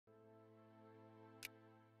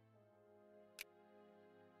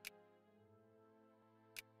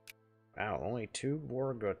Wow, only two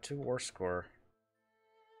war score.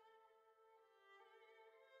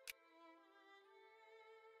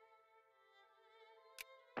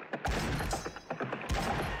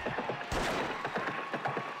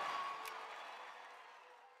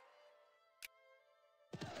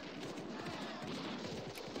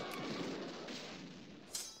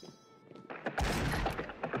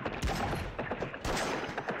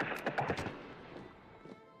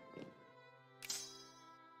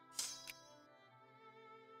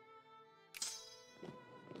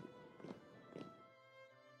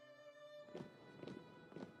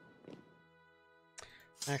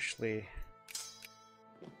 Actually,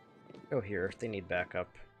 go here if they need backup.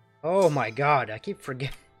 Oh my god, I keep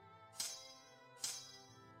forgetting.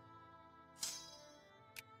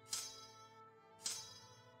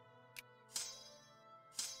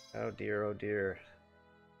 Oh dear, oh dear.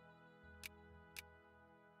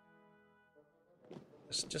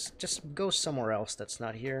 Just go somewhere else that's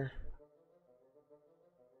not here.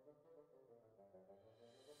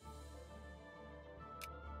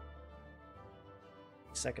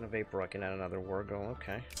 Second of April, I can add another war goal.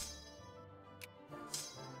 Okay.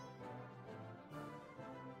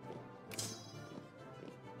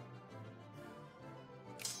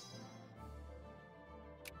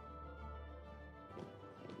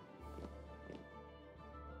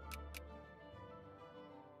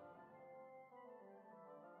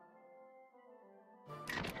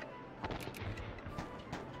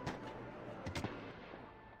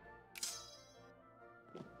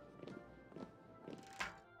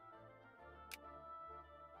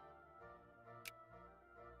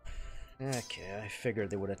 Okay, I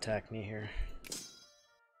figured they would attack me here.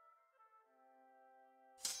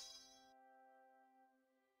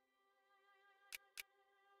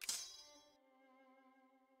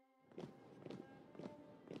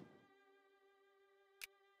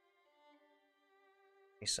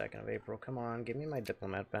 Second of April, come on, give me my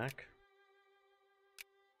diplomat back.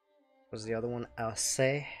 Was the other one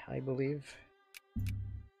Alsace, I believe?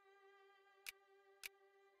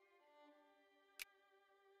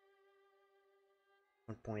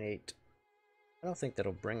 1.8. I don't think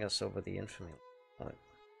that'll bring us over the infamy limit.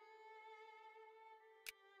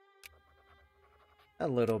 A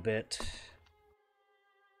little bit.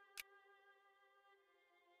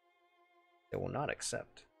 They will not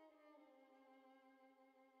accept.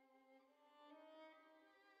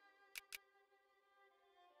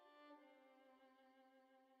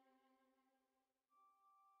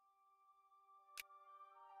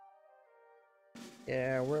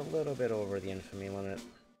 Yeah, we're a little bit over the infamy limit.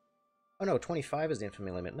 Oh no, 25 is the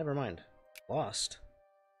infamy limit. Never mind. Lost.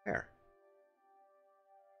 Where?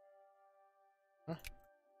 Huh?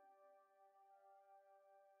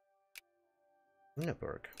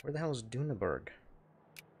 Duneburg. Where the hell is Duneburg?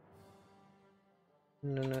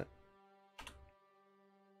 No.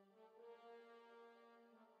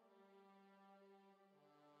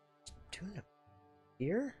 Duneburg?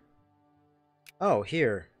 Here? Oh,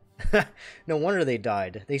 here. No wonder they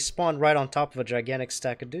died. They spawned right on top of a gigantic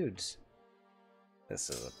stack of dudes. This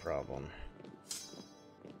is a problem.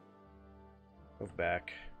 Move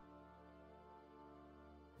back.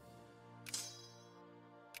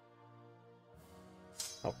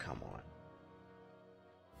 Oh, come on.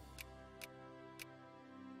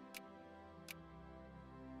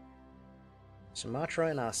 Sumatra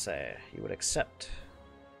and Aceh, you would accept.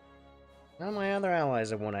 None of my other allies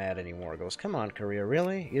that want to add any more goals. Come on, Korea,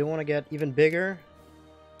 really? You don't want to get even bigger?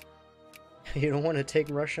 You don't want to take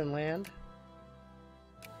Russian land?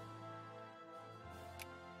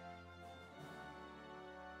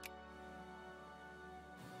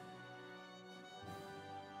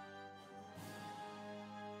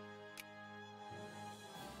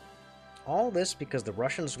 All this because the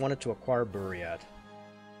Russians wanted to acquire Buryat.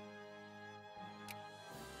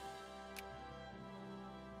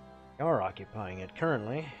 They are occupying it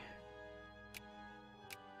currently.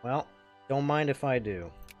 Well, don't mind if I do.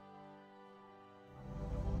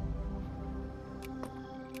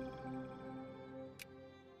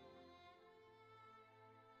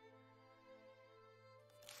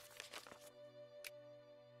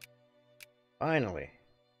 Finally.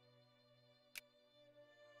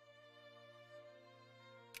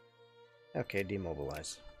 Okay,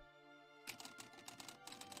 demobilize.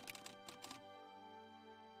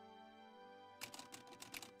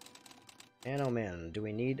 And oh man, do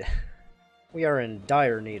we need... We are in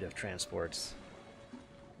dire need of transports.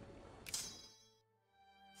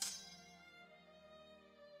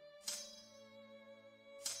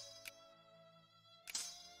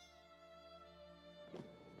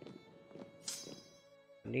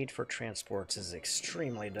 need for transports is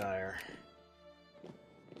extremely dire.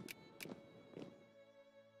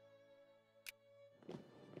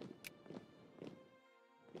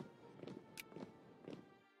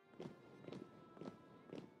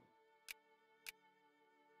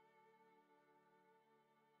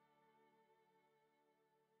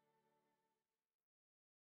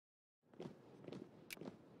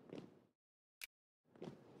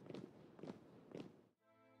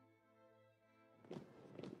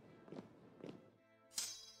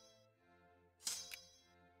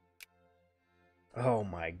 Oh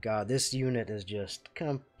my god, this unit is just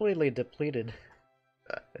completely depleted.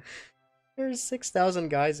 There's 6,000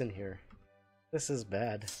 guys in here. This is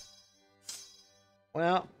bad.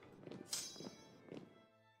 Well,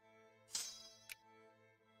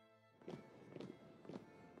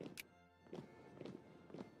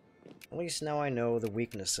 at least now I know the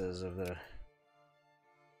weaknesses of the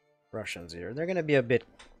Russians here. They're gonna be a bit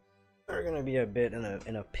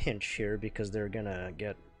in a pinch here because they're gonna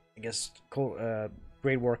get, I guess,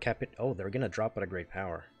 Great War Oh, they're gonna drop out of Great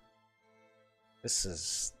Power. This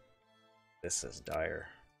is dire.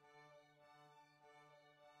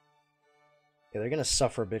 Yeah, they're gonna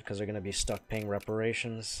suffer a bit because they're gonna be stuck paying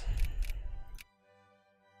reparations.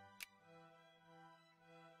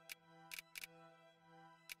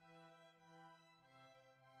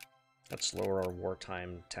 Let's lower our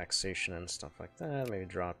wartime taxation and stuff like that. Maybe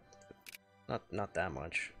drop not that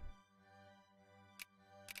much.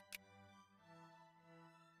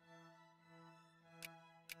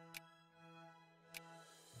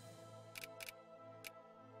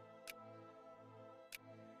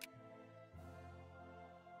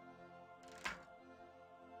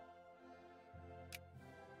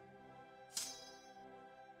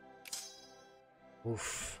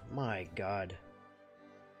 Oof, my god.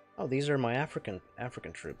 Oh, these are my African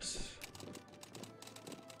troops.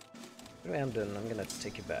 Amden, I'm gonna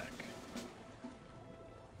take you back.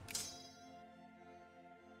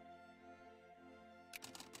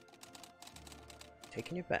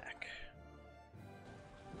 Taking you back.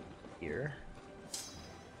 Here.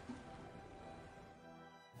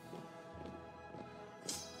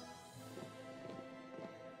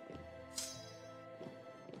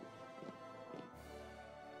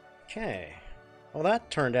 Okay. Well, that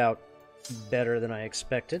turned out better than I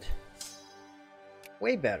expected.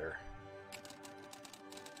 Way better.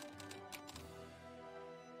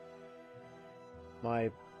 My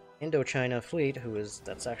Indochina fleet,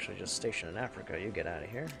 that's actually just stationed in Africa, you get out of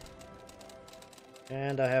here.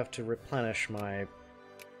 And I have to replenish my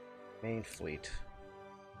main fleet.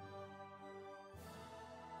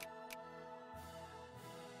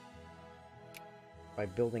 By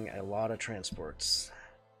building a lot of transports.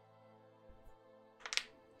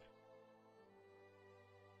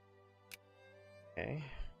 Okay.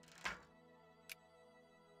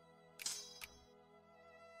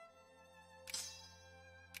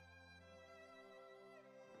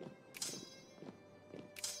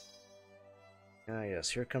 Ah yes,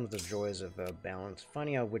 here comes the joys of balance.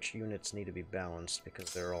 Finding out which units need to be balanced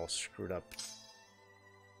because they're all screwed up.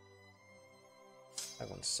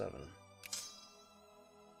 517.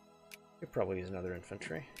 You probably use another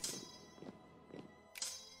infantry.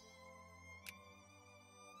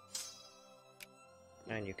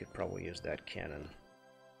 And you could probably use that cannon.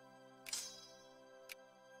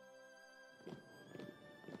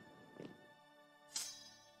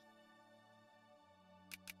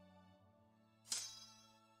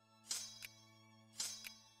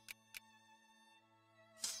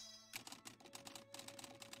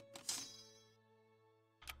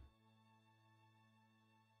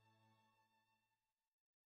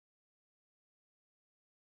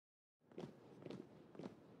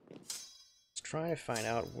 Trying to find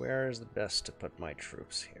out where is the best to put my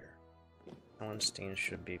troops here. Allenstein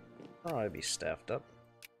should probably be staffed up.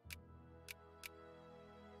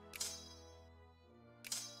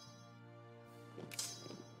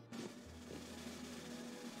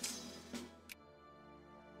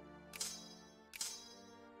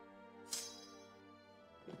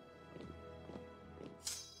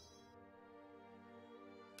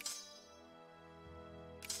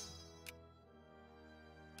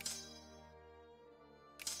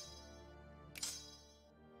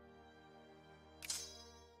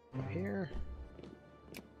 Here.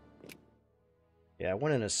 Yeah, I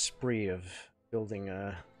went in a spree of building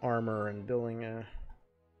armor and building I'm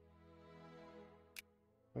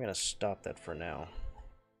gonna stop that for now.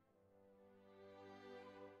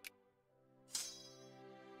 I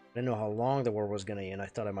didn't know how long the war was gonna end. I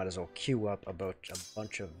thought I might as well queue up about a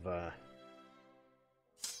bunch of a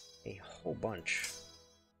whole bunch.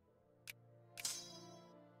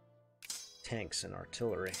 tanks and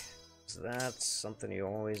artillery. So that's something you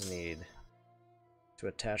always need to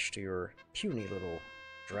attach to your puny little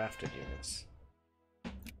drafted units.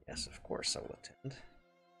 Yes, of course I will attend.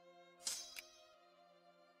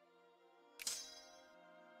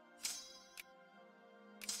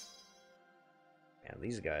 Man,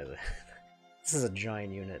 these guys, this is a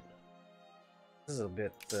giant unit. This is a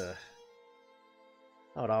bit,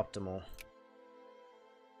 not optimal.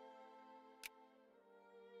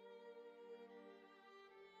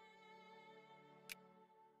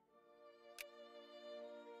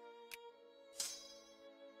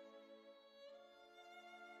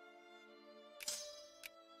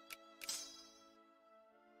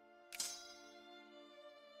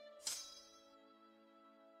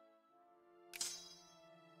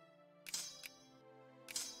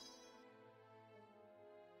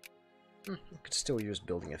 We could still use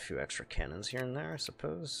building a few extra cannons here and there, I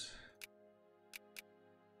suppose.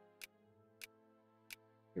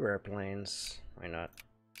 Few airplanes, why not?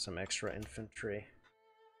 Some extra infantry.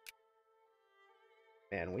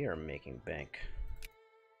 Man, we are making bank.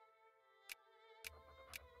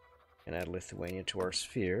 And add Lithuania to our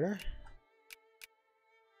sphere.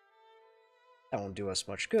 That won't do us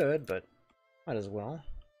much good, but might as well.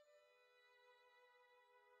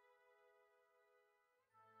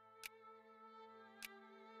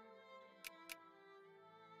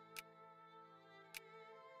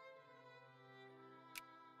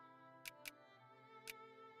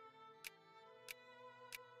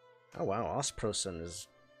 Oh wow, Osprosen is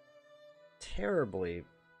terribly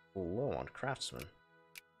low on craftsmen.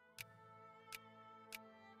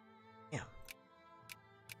 Yeah.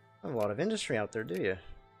 Not a lot of industry out there, do you?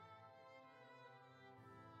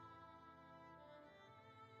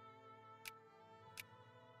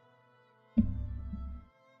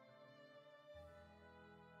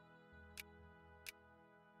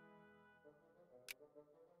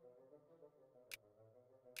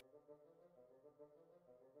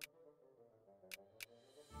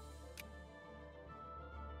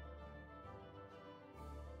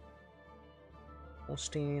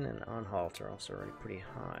 Holstein and Anhalt are also already pretty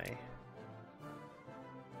high.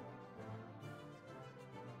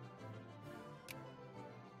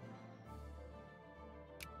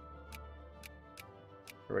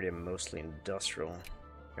 Already mostly industrial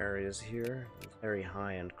areas here, with very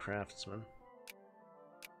high-end craftsmen.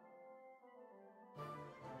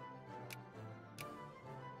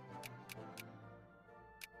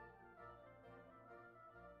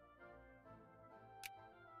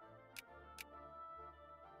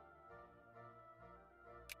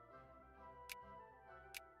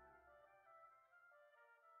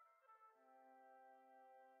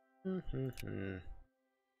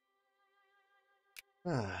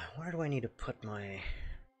 Where do I need to put my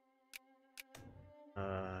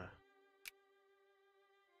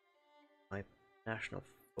my national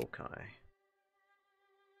foci?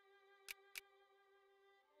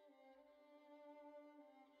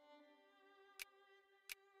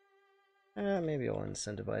 Maybe I'll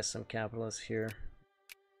incentivize some capitalists here.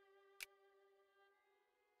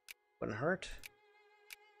 Wouldn't hurt.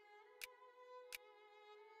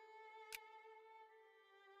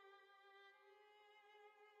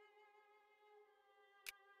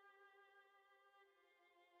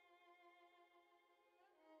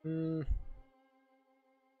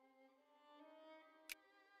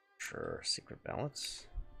 Sure, secret ballots.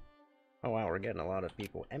 Oh wow, we're getting a lot of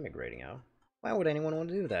people emigrating out. Why would anyone want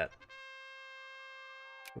to do that?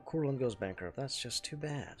 If Courland goes bankrupt, that's just too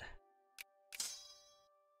bad.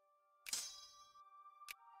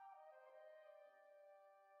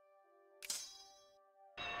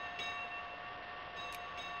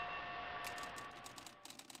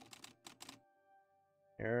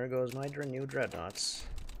 There goes my new dreadnoughts.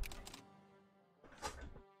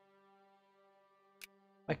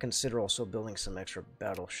 I consider also building some extra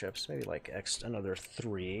battleships, maybe like another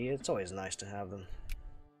 3. It's always nice to have them.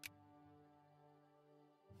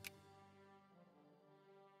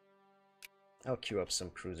 I'll queue up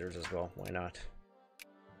some cruisers as well, why not?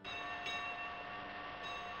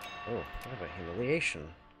 Oh, what a humiliation.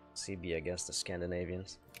 CB against the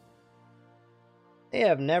Scandinavians. They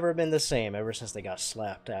have never been the same ever since they got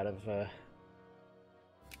slapped out of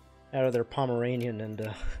their Pomeranian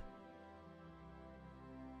and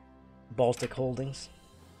Baltic holdings.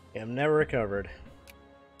 They have never recovered.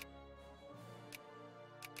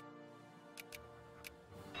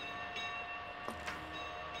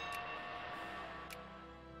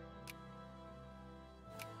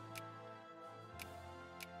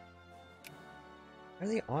 Why are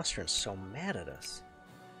the Austrians so mad at us?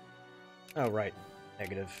 Oh, right.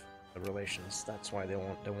 Negative. the relations. That's why they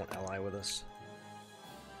won't ally with us.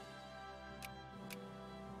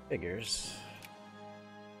 Figures.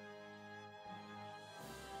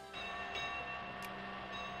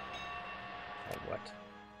 Oh, what?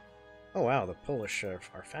 Oh wow, the Polish are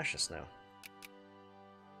fascists now.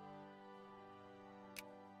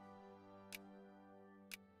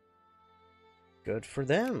 Good for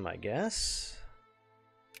them, I guess.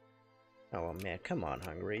 Oh man, come on,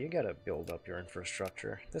 Hungary. You gotta build up your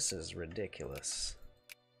infrastructure. This is ridiculous.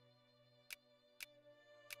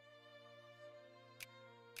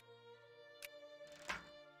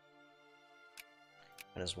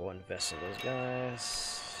 Might as well invest in those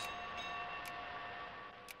guys.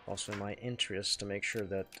 Also in my interest to make sure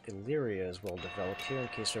that Illyria is well developed here in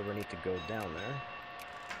case we ever need to go down there.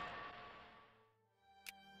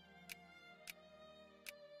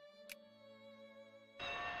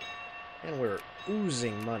 And we're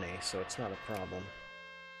oozing money, so it's not a problem.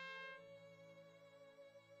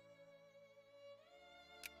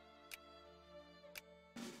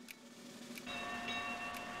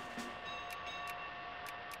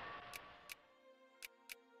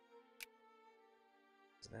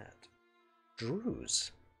 What's that?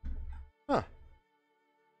 Druze. Huh.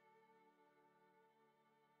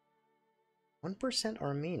 1%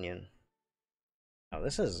 Armenian. Oh,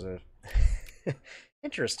 this is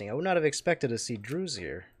interesting. I would not have expected to see Druze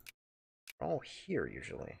here. They're all here,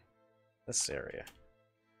 usually. This area.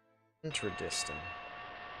 Intradistant.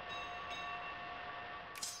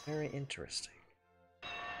 Very interesting.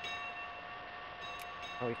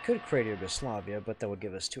 Well, we could create Yugoslavia, but that would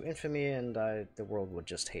give us 2 infamy, and the world would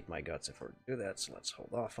just hate my guts if we were to do that, so let's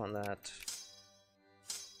hold off on that.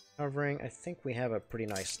 Covering, I think we have a pretty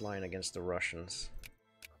nice line against the Russians.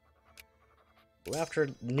 Who, after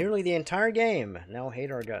nearly the entire game, now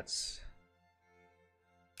hate our guts.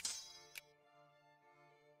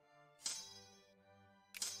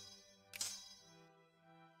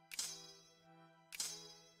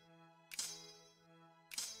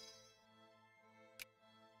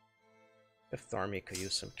 Fifth Army could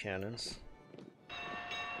use some cannons.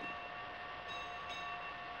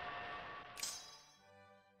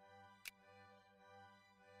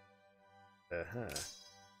 There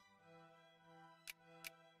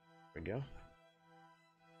we go.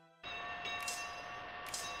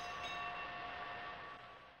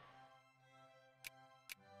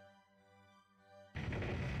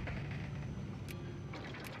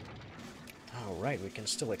 All right, we can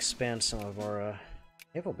still expand some of our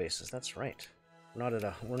naval bases. That's right. We're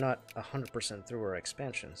not 100% through our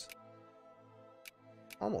expansions.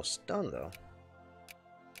 Almost done though.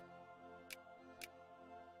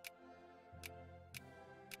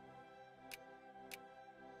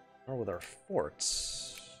 Or with our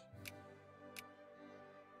forts.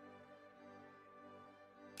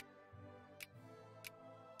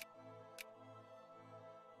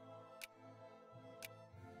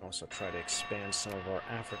 Also try to expand some of our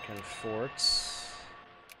African forts.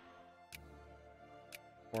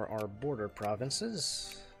 Or our border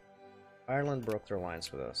provinces. Ireland broke their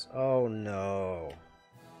alliance with us. Oh no.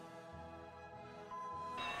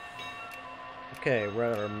 Okay, we're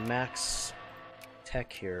at our max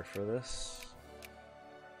tech here for this.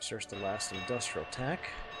 Search the last industrial tech.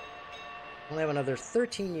 Only have another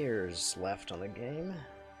 13 years left on the game.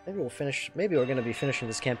 Maybe we'll finish. Maybe we're going to be finishing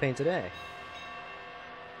this campaign today.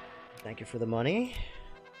 Thank you for the money.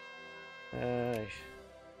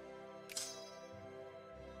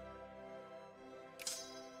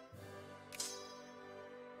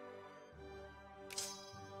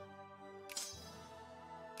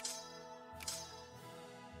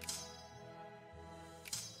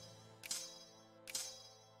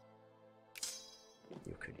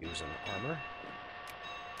 You could use an armor.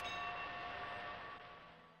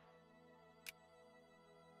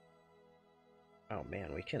 Oh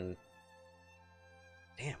man, we can...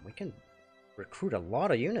 Damn, we can recruit a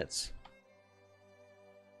lot of units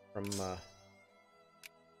from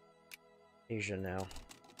Asia now.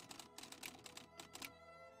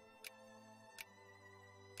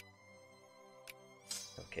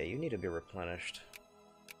 Okay, you need to be replenished.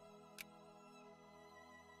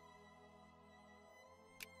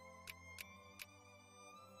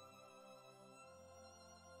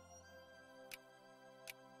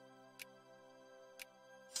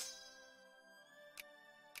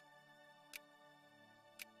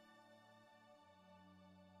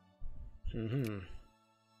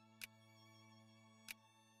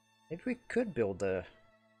 Maybe we could build our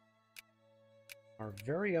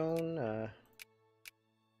very own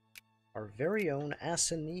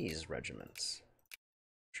Assamese regiments.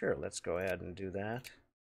 Sure, let's go ahead and do that.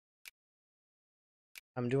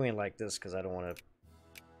 I'm doing it like this because I don't want to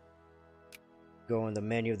go in the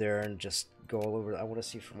menu there and just go all over. I want to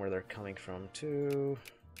see from where they're coming from. 2,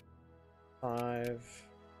 5,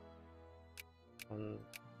 1,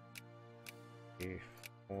 3,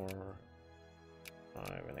 4,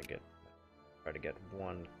 5, and I try to get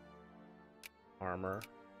 1 armor.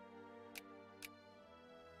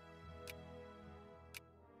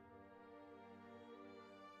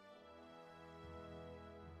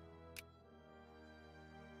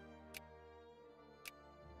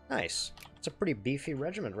 Nice. It's a pretty beefy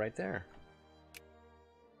regiment right there.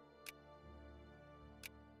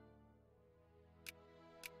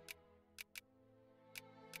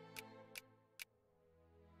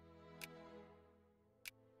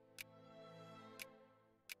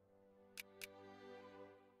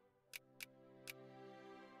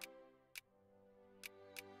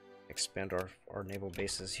 Expand our naval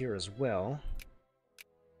bases here as well.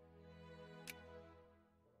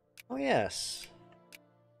 Oh yes.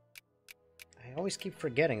 I always keep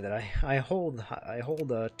forgetting that I hold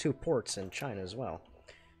 2 ports in China as well.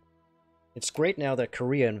 It's great now that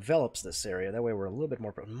Korea envelops this area. That way we're a little bit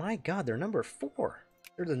more. My God, they're number 4.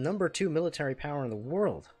 They're the number 2 military power in the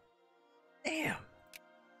world. Damn.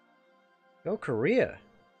 Go Korea.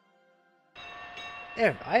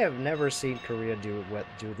 Yeah, I have never seen Korea do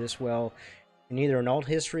this well in either an alt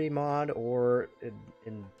history mod or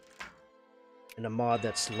in a mod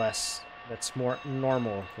that's more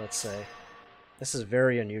normal, let's say. This is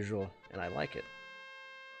very unusual, and I like it.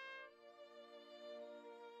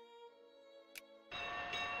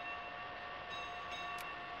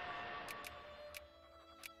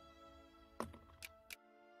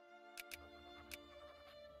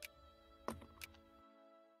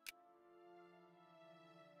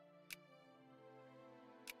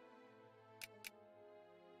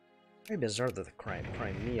 Very bizarre that the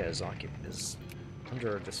Crimea is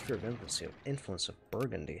under the sphere of influence of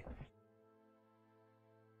Burgundy.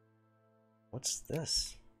 What's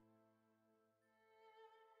this?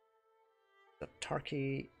 The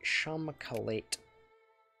Tarki Shamkalate.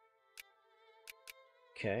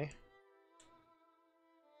 Okay.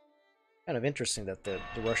 Kind of interesting that the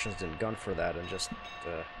Russians didn't gun for that and just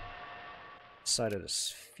decided to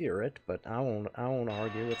sphere it, but I won't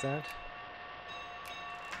argue with that.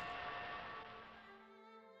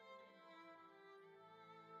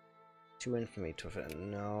 Two infamy to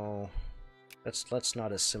no. Let's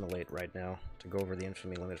not assimilate right now to go over the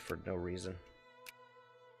infamy limit for no reason.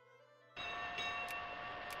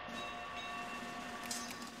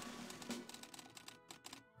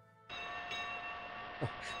 Oh,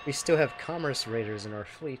 we still have commerce raiders in our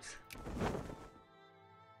fleet.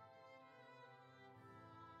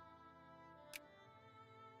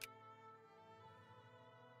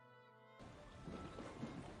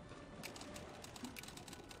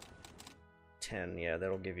 Yeah,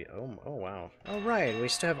 that'll give you. Oh wow. Oh right, we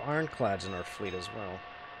still have ironclads in our fleet as well.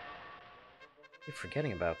 I keep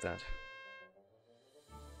forgetting about that.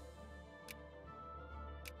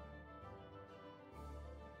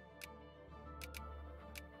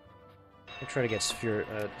 I try to get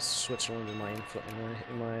Switzerland in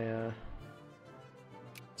my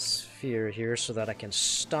sphere here so that I can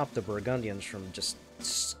stop the Burgundians from just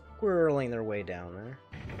squirreling their way down there.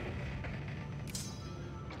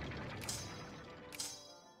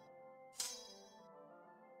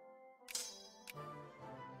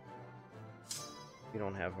 We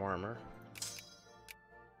don't have armor.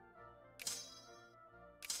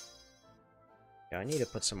 Yeah, I need to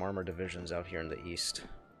put some armor divisions out here in the east.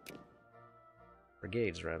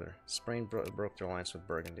 Brigades, rather. Spain broke their alliance with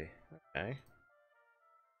Burgundy. Okay.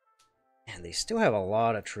 And they still have a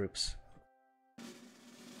lot of troops.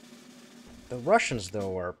 The Russians,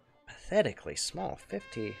 though, are pathetically small.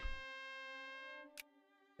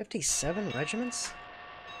 57 regiments?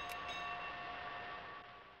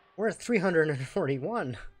 We're at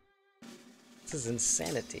 341. This is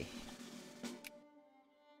insanity.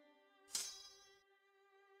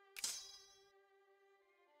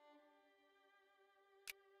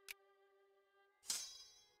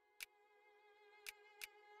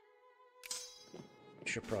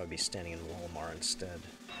 Should probably be standing in Walmart instead.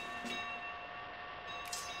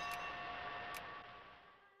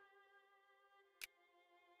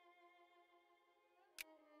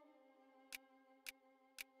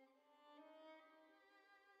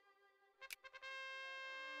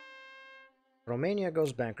 Romania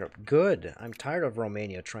goes bankrupt. Good. I'm tired of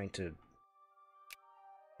Romania trying to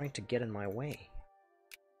get in my way.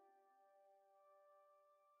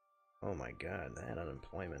 Oh my God, that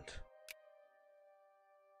unemployment.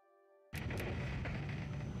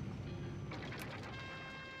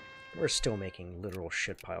 We're still making literal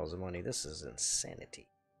shit piles of money. This is insanity.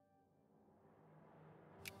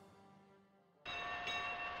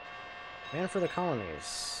 Man for the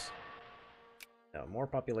colonies. Now, more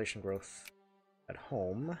population growth at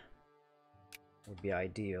home would be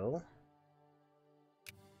ideal.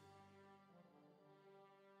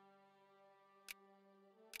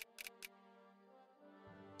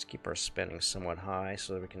 Let's keep our spending somewhat high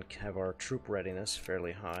so that we can have our troop readiness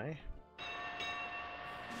fairly high.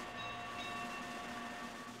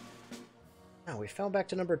 Oh, we fell back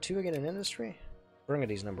to number 2 again in industry?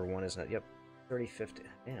 Burgundy's number 1, isn't it? Yep. 30-50.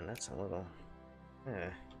 Man, that's a little...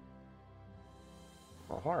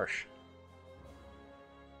 well, harsh.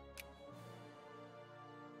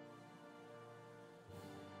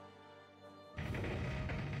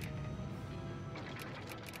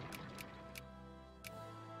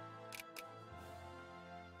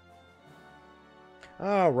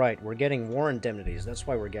 Oh, right. We're getting war indemnities. That's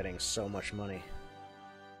why we're getting so much money.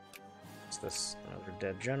 What's this? Another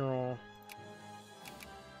dead general.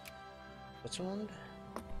 Switzerland?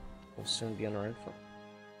 Will soon be under influence.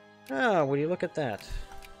 Oh, will you look at that?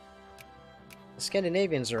 The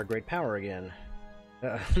Scandinavians are a great power again.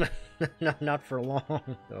 Not for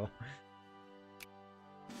long, though.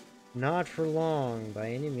 Not for long,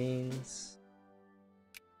 by any means.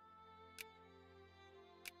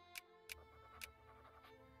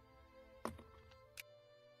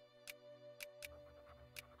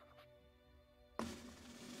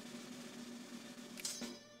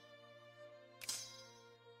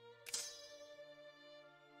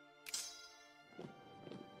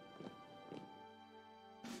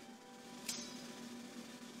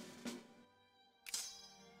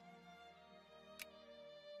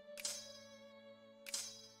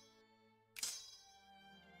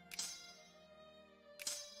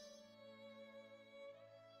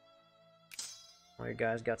 All you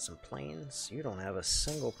guys got some planes? You don't have a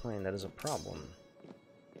single plane. That is a problem.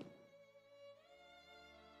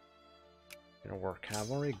 Gonna work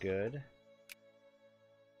cavalry, good.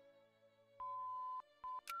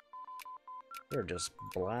 We're just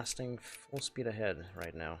blasting full speed ahead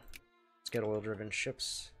right now. Let's get oil-driven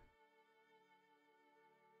ships.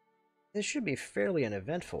 This should be fairly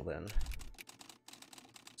uneventful then.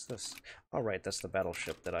 What's this? Oh right, that's the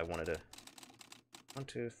battleship that I wanted to... 1,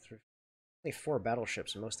 2, 3... Only 4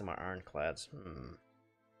 battleships and most of them are ironclads.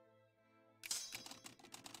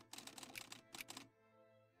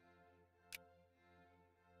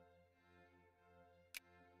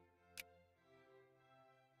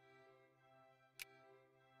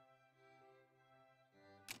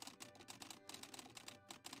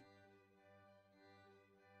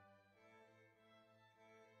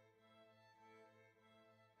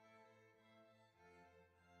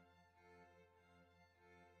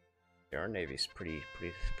 Yeah, our navy's pretty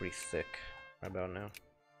thick right about now.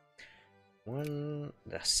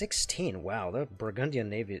 16. Wow, the Burgundian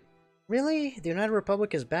navy. Really? The United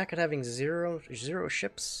Republic is back at having zero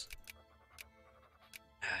ships?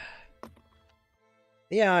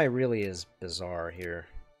 The AI really is bizarre here.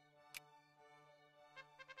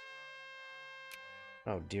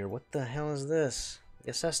 Oh dear, what the hell is this? The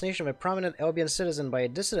assassination of a prominent Albion citizen by a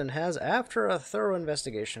dissident has, after a thorough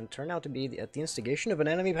investigation, turned out to be at the instigation of an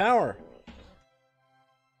enemy power.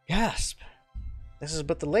 Gasp! This is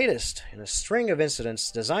but the latest in a string of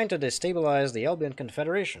incidents designed to destabilize the Albion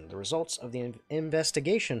Confederation. The results of the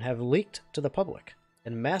investigation have leaked to the public,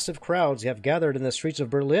 and massive crowds have gathered in the streets of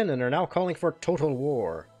Berlin and are now calling for total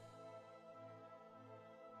war.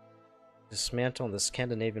 Dismantle the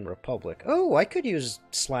Scandinavian Republic. Oh, I could use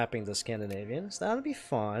slapping the Scandinavians. That would be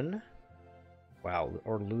fun. Wow,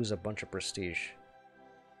 or lose a bunch of prestige.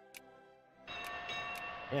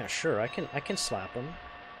 Yeah, sure, I can slap them.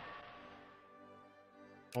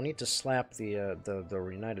 I'll need to slap the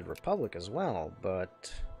United Republic as well,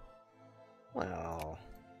 but well,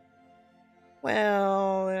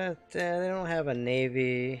 they don't have a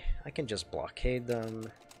navy. I can just blockade them.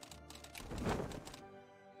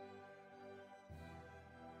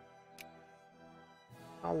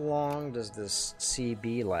 How long does this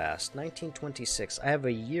CB last? 1926. I have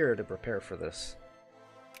a year to prepare for this.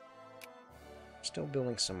 Still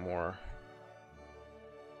building some more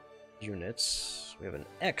units. We have an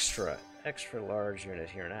extra large unit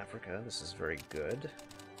here in Africa. This is very good.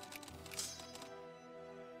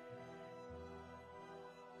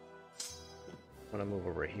 I'm gonna move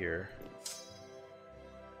over here.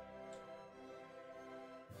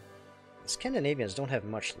 The Scandinavians don't have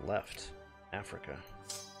much left in Africa.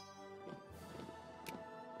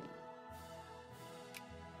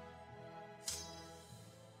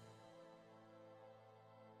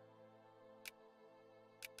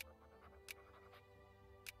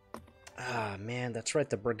 Ah, man, that's right.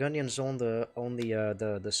 The Burgundians own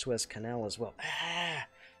the Suez Canal as well. Ah,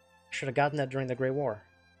 should have gotten that during the Great War.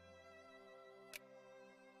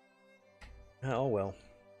 Oh well.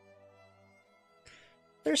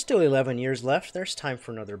 There's still 11 years left. There's time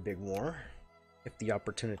for another big war, if the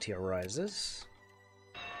opportunity arises.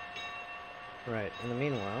 Right. In the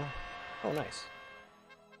meanwhile, oh nice.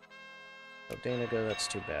 Oh, Danica, that's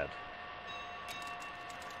too bad.